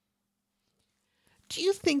Do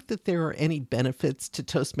you think that there are any benefits to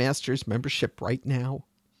Toastmasters membership right now?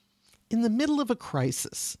 In the middle of a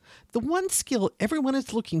crisis, the one skill everyone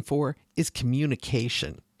is looking for is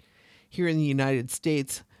communication. Here in the United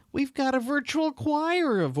States, we've got a virtual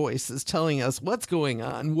choir of voices telling us what's going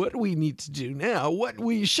on, what we need to do now, what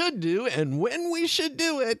we should do, and when we should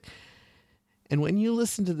do it. And when you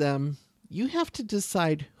listen to them, you have to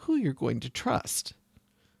decide who you're going to trust.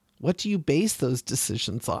 What do you base those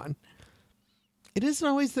decisions on? It isn't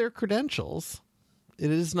always their credentials.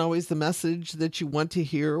 It isn't always the message that you want to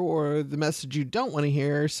hear or the message you don't want to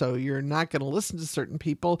hear, so you're not going to listen to certain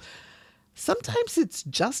people. Sometimes it's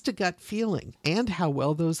just a gut feeling and how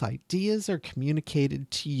well those ideas are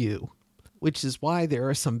communicated to you, which is why there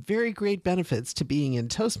are some very great benefits to being in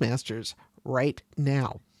Toastmasters right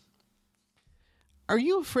now. Are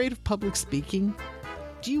you afraid of public speaking?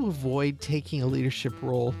 Do you avoid taking a leadership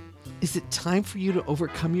role? Is it time for you to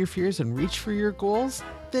overcome your fears and reach for your goals?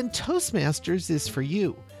 Then Toastmasters is for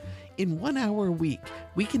you. In 1 hour a week,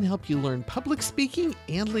 we can help you learn public speaking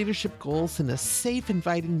and leadership goals in a safe,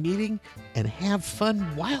 inviting meeting and have fun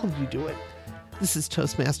while you do it. This is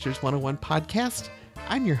Toastmasters 101 Podcast.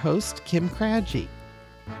 I'm your host, Kim Craggy.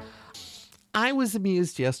 I was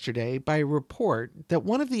amused yesterday by a report that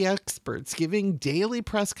one of the experts giving daily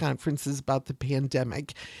press conferences about the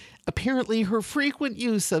pandemic, apparently her frequent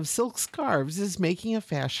use of silk scarves is making a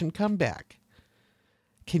fashion comeback.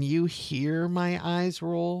 Can you hear my eyes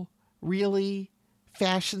roll? Really?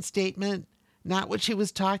 Fashion statement? Not what she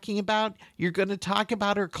was talking about? You're going to talk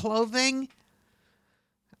about her clothing?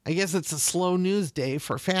 I guess it's a slow news day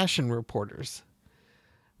for fashion reporters.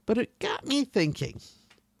 But it got me thinking.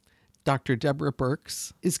 Dr. Deborah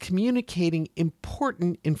Birx is communicating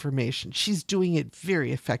important information. She's doing it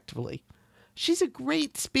very effectively. She's a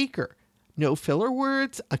great speaker. No filler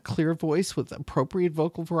words, a clear voice with appropriate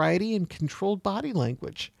vocal variety and controlled body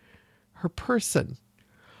language. Her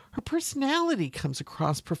personality comes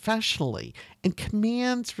across professionally and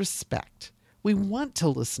commands respect. We want to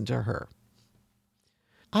listen to her.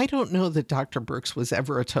 I don't know that Dr. Birx was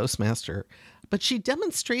ever a Toastmaster, but she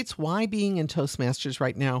demonstrates why being in Toastmasters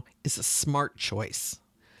right now is a smart choice.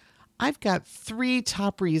 I've got 3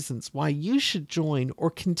 top reasons why you should join or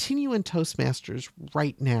continue in Toastmasters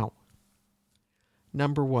right now.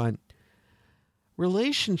 Number 1,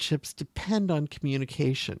 relationships depend on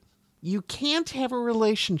communication. You can't have a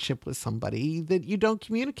relationship with somebody that you don't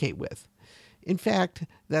communicate with. In fact,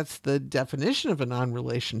 that's the definition of a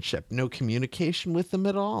non-relationship, no communication with them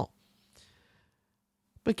at all.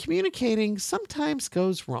 But communicating sometimes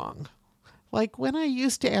goes wrong. Like when I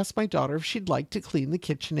used to ask my daughter if she'd like to clean the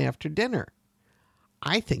kitchen after dinner.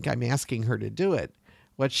 I think I'm asking her to do it.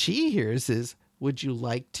 What she hears is, "Would you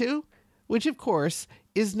like to?" Which, of course,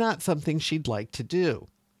 is not something she'd like to do.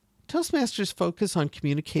 Toastmasters' focus on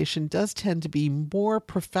communication does tend to be more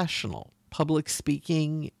professional. Public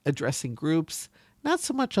speaking, addressing groups, not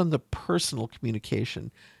so much on the personal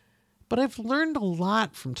communication. But I've learned a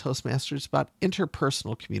lot from Toastmasters about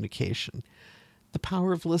interpersonal communication, the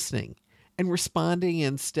power of listening and responding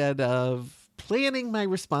instead of planning my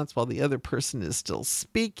response while the other person is still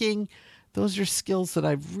speaking. Those are skills that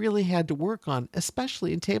I've really had to work on,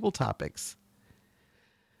 especially in table topics.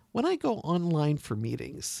 When I go online for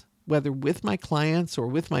meetings, whether with my clients or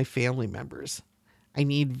with my family members, I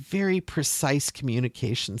need very precise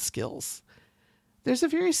communication skills. There's a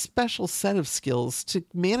very special set of skills to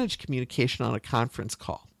manage communication on a conference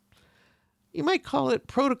call. You might call it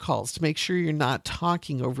protocols to make sure you're not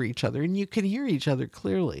talking over each other and you can hear each other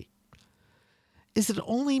clearly. Is it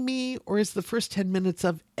only me, or is the first 10 minutes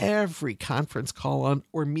of every conference call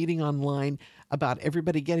or meeting online about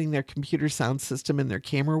everybody getting their computer sound system and their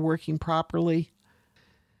camera working properly?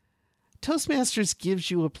 Toastmasters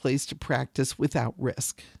gives you a place to practice without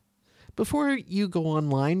risk. Before you go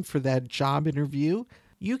online for that job interview,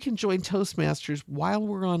 you can join Toastmasters while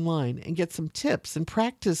we're online and get some tips and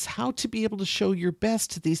practice how to be able to show your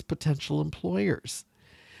best to these potential employers.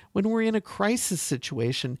 When we're in a crisis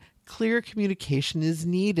situation, clear communication is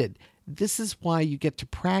needed. This is why you get to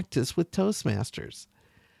practice with Toastmasters.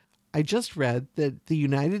 I just read that the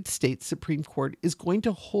United States Supreme Court is going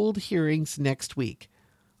to hold hearings next week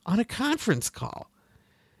on a conference call.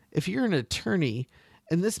 If you're an attorney,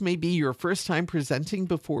 and this may be your first time presenting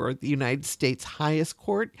before the United States highest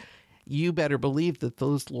court, you better believe that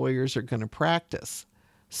those lawyers are going to practice.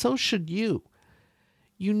 So should you.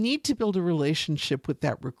 You need to build a relationship with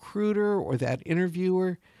that recruiter or that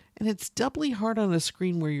interviewer, and it's doubly hard on a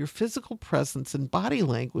screen where your physical presence and body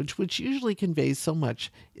language, which usually conveys so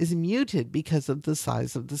much, is muted because of the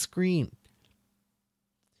size of the screen.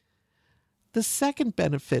 The second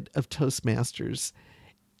benefit of Toastmasters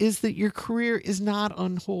is that your career is not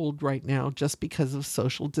on hold right now just because of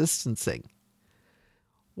social distancing.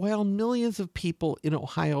 While millions of people in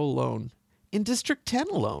Ohio alone, in District 10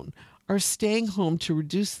 alone, are staying home to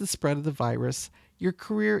reduce the spread of the virus, your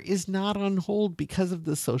career is not on hold because of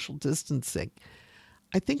the social distancing.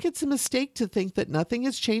 I think it's a mistake to think that nothing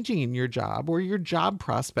is changing in your job or your job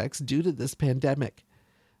prospects due to this pandemic.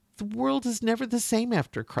 The world is never the same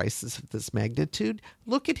after a crisis of this magnitude.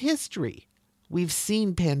 Look at history. We've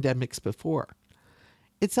seen pandemics before.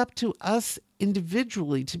 It's up to us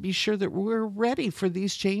individually to be sure that we're ready for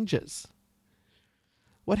these changes.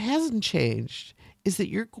 What hasn't changed is that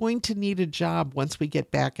you're going to need a job once we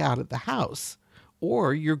get back out of the house,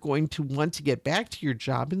 or you're going to want to get back to your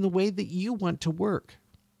job in the way that you want to work.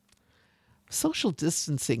 Social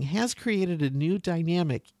distancing has created a new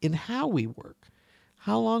dynamic in how we work.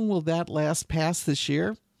 How long will that last past this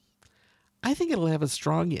year? I think it'll have a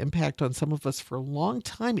strong impact on some of us for a long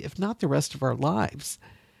time, if not the rest of our lives.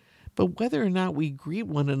 But whether or not we greet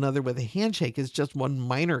one another with a handshake is just one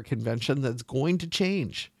minor convention that's going to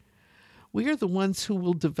change. We are the ones who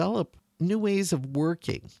will develop new ways of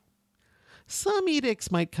working. Some edicts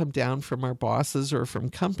might come down from our bosses or from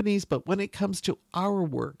companies, but when it comes to our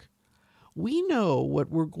work, we know what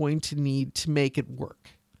we're going to need to make it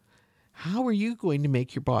work. How are you going to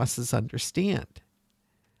make your bosses understand?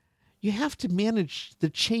 You have to manage the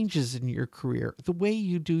changes in your career, the way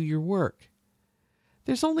you do your work.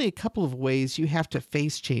 There's only a couple of ways you have to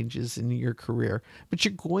face changes in your career, but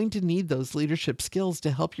you're going to need those leadership skills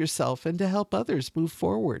to help yourself and to help others move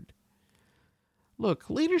forward. Look,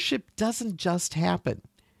 leadership doesn't just happen.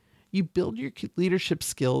 You build your leadership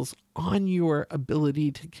skills on your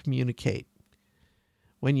ability to communicate.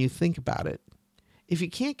 When you think about it, if you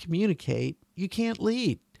can't communicate, you can't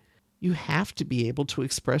lead. You have to be able to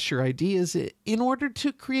express your ideas in order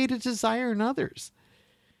to create a desire in others.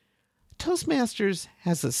 Toastmasters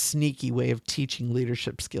has a sneaky way of teaching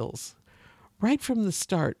leadership skills. Right from the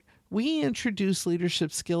start, we introduce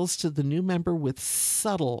leadership skills to the new member with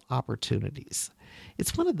subtle opportunities.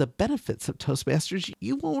 It's one of the benefits of Toastmasters.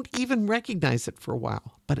 You won't even recognize it for a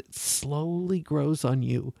while, but it slowly grows on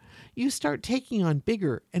you. You start taking on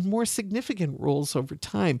bigger and more significant roles over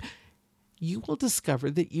time. You will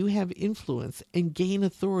discover that you have influence and gain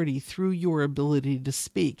authority through your ability to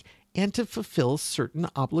speak and to fulfill certain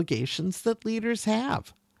obligations that leaders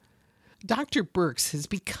have. Dr. Burks has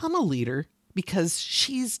become a leader because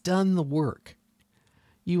she's done the work.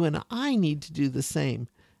 You and I need to do the same,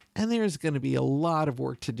 and there's going to be a lot of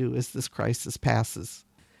work to do as this crisis passes.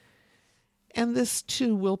 And this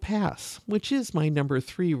too will pass, which is my number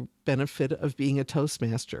 3 benefit of being a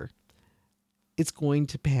Toastmaster. It's going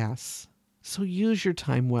to pass, so use your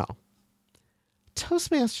time well.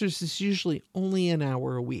 Toastmasters is usually only an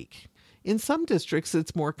hour a week. In some districts,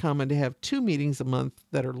 it's more common to have 2 meetings a month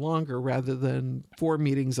that are longer rather than 4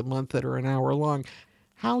 meetings a month that are an hour long.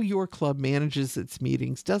 How your club manages its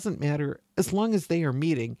meetings doesn't matter as long as they are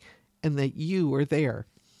meeting and that you are there.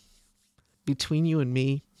 Between you and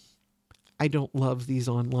me, I don't love these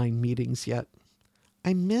online meetings yet.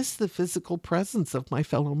 I miss the physical presence of my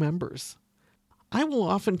fellow members. I will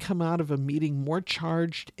often come out of a meeting more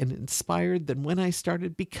charged and inspired than when I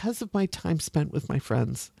started because of my time spent with my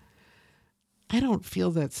friends. I don't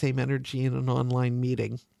feel that same energy in an online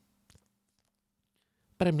meeting,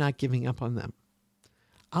 but I'm not giving up on them.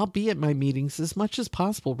 I'll be at my meetings as much as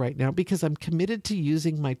possible right now because I'm committed to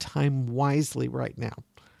using my time wisely right now.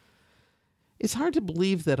 It's hard to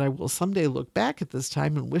believe that I will someday look back at this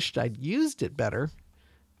time and wish I'd used it better,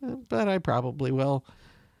 but I probably will.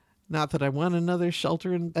 Not that I want another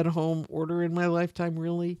shelter-at-home order in my lifetime,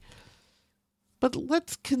 really. But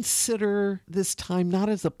let's consider this time not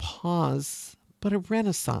as a pause, but a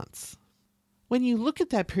renaissance. When you look at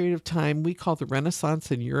that period of time we call the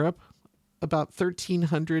Renaissance in Europe, about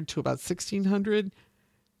 1300 to about 1600,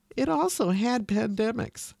 it also had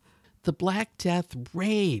pandemics. The Black Death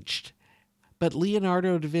raged, but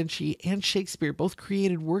Leonardo da Vinci and Shakespeare both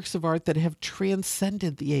created works of art that have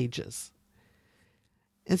transcended the ages.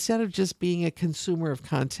 Instead of just being a consumer of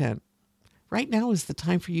content, right now is the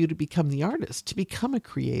time for you to become the artist, to become a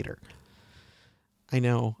creator. I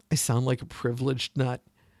know, I sound like a privileged nut.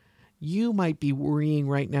 You might be worrying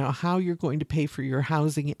right now how you're going to pay for your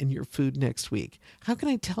housing and your food next week. How can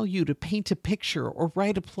I tell you to paint a picture or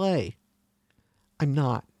write a play? I'm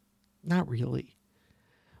not really.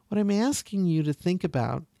 What I'm asking you to think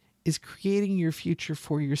about is creating your future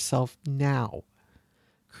for yourself now.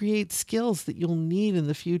 Create skills that you'll need in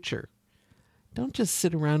the future. Don't just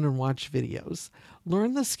sit around and watch videos.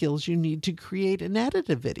 Learn the skills you need to create and edit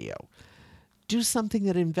a video. Do something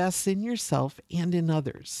that invests in yourself and in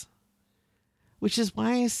others. Which is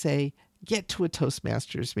why I say, get to a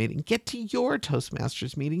Toastmasters meeting. Get to your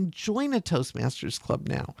Toastmasters meeting. Join a Toastmasters club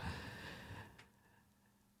now.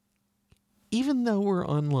 Even though we're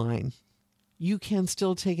online, you can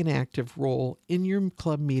still take an active role in your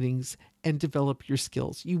club meetings and develop your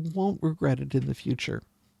skills. You won't regret it in the future.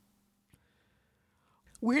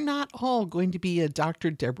 We're not all going to be a Dr.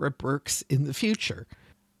 Deborah Birx in the future.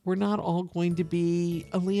 We're not all going to be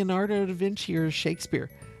a Leonardo da Vinci or Shakespeare,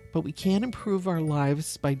 but we can improve our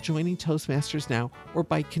lives by joining Toastmasters now or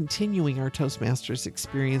by continuing our Toastmasters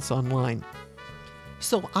experience online.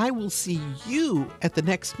 So I will see you at the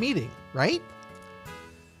next meeting, right?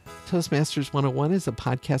 Toastmasters 101 is a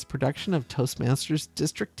podcast production of Toastmasters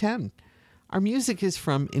District 10. Our music is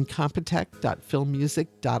from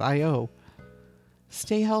incompetech.filmmusic.io.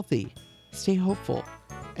 Stay healthy, stay hopeful,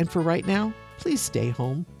 and for right now, please stay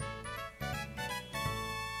home.